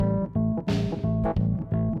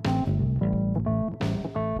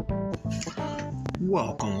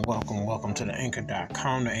Welcome to the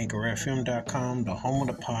Anchor.com, the AnchorFM.com, the home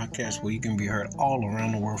of the podcast where you can be heard all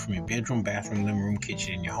around the world from your bedroom, bathroom, living room,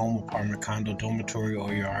 kitchen, in your home, apartment, condo, dormitory,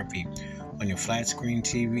 or your RV. On your flat screen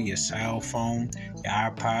TV, your cell phone, your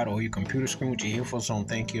iPod, or your computer screen with your earphones on,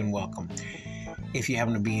 thank you and welcome. If you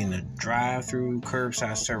happen to be in the drive-through,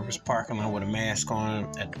 curbside service, parking lot with a mask on,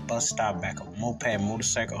 at the bus stop, back of a moped,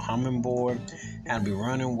 motorcycle, hummingbird, and be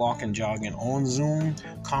running, walking, jogging, on Zoom,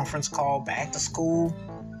 conference call, back to school,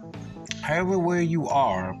 however where you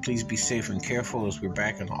are, please be safe and careful as we're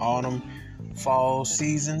back in the autumn, fall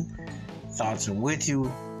season. Thoughts are with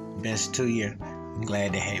you. Best to you. I'm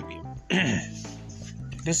glad to have you.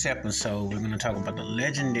 This episode, we're going to talk about the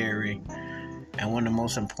legendary and one of the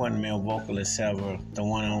most important male vocalists ever, the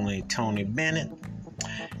one and only Tony Bennett,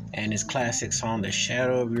 and his classic song, The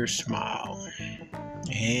Shadow of Your Smile.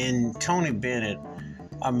 And Tony Bennett,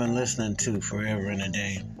 I've been listening to forever and a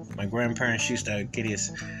day. My grandparents used to get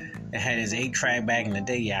had his 8-track back in the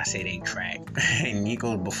day. Yeah, I said 8-track. And he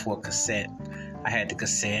goes before cassette. I had the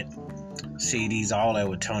cassette, CDs, all that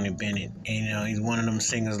with Tony Bennett. And, he's one of them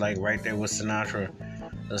singers like right there with Sinatra,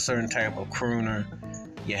 a certain type of crooner.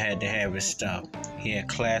 You had to have his stuff. He had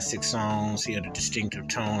classic songs. He had a distinctive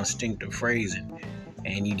tone, distinctive phrasing,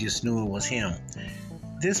 and you just knew it was him.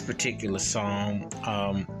 This particular song,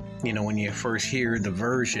 when you first hear the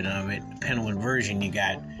version of it, depending on what version you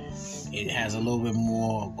got, it has a little bit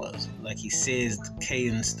more, like he says, the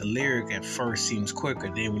cadence, the lyric at first seems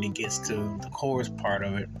quicker. Then when it gets to the chorus part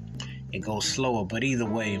of it, it goes slower. But either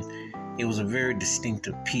way, it was a very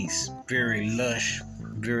distinctive piece, very lush,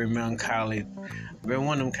 very melancholy. Very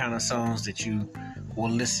one of them kind of songs that you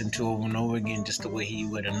will listen to over and over again, just the way he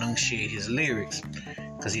would enunciate his lyrics,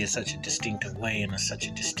 because he has such a distinctive way and such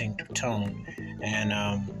a distinctive tone. And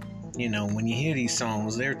when you hear these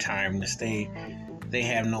songs, they're timeless. They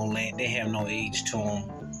have no age to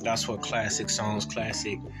them. That's what classic songs,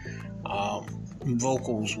 classic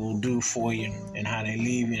vocals will do for you, and how they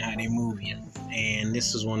leave you and how they move you. And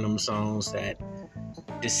this is one of them songs that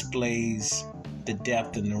displays the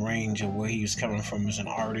depth and the range of where he was coming from as an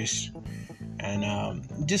artist, and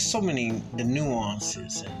just so many the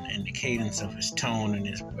nuances and the cadence of his tone and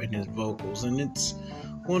his vocals. And it's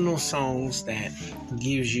one of those songs that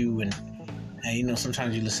gives you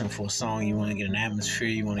sometimes you listen for a song, you want to get an atmosphere,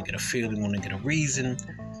 you want to get a feel, you want to get a reason,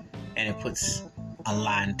 and it puts a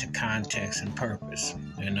lot into context and purpose.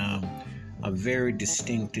 And a very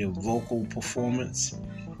distinctive vocal performance,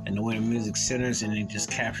 and the way the music centers and it just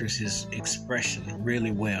captures his expression really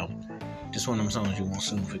well. Just one of them songs you won't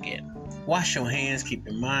soon forget. Wash your hands, keep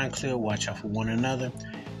your mind clear, watch out for one another,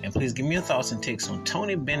 and please give me your thoughts and takes on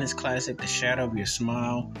Tony Bennett's classic, The Shadow of Your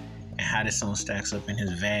Smile, and how this song stacks up in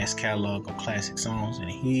his vast catalog of classic songs. And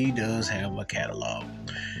he does have a catalog.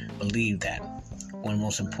 Believe that. One of the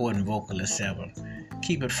most important vocalists ever.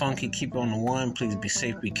 Keep it funky, keep it on the one. Please be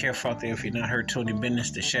safe, be careful out there. If you've not heard Tony Bennett's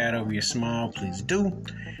The Shadow of Your Smile, please do.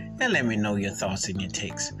 And let me know your thoughts and your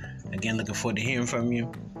takes. Again, looking forward to hearing from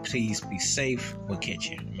you. Please be safe. We'll catch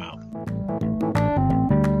you. I'm out.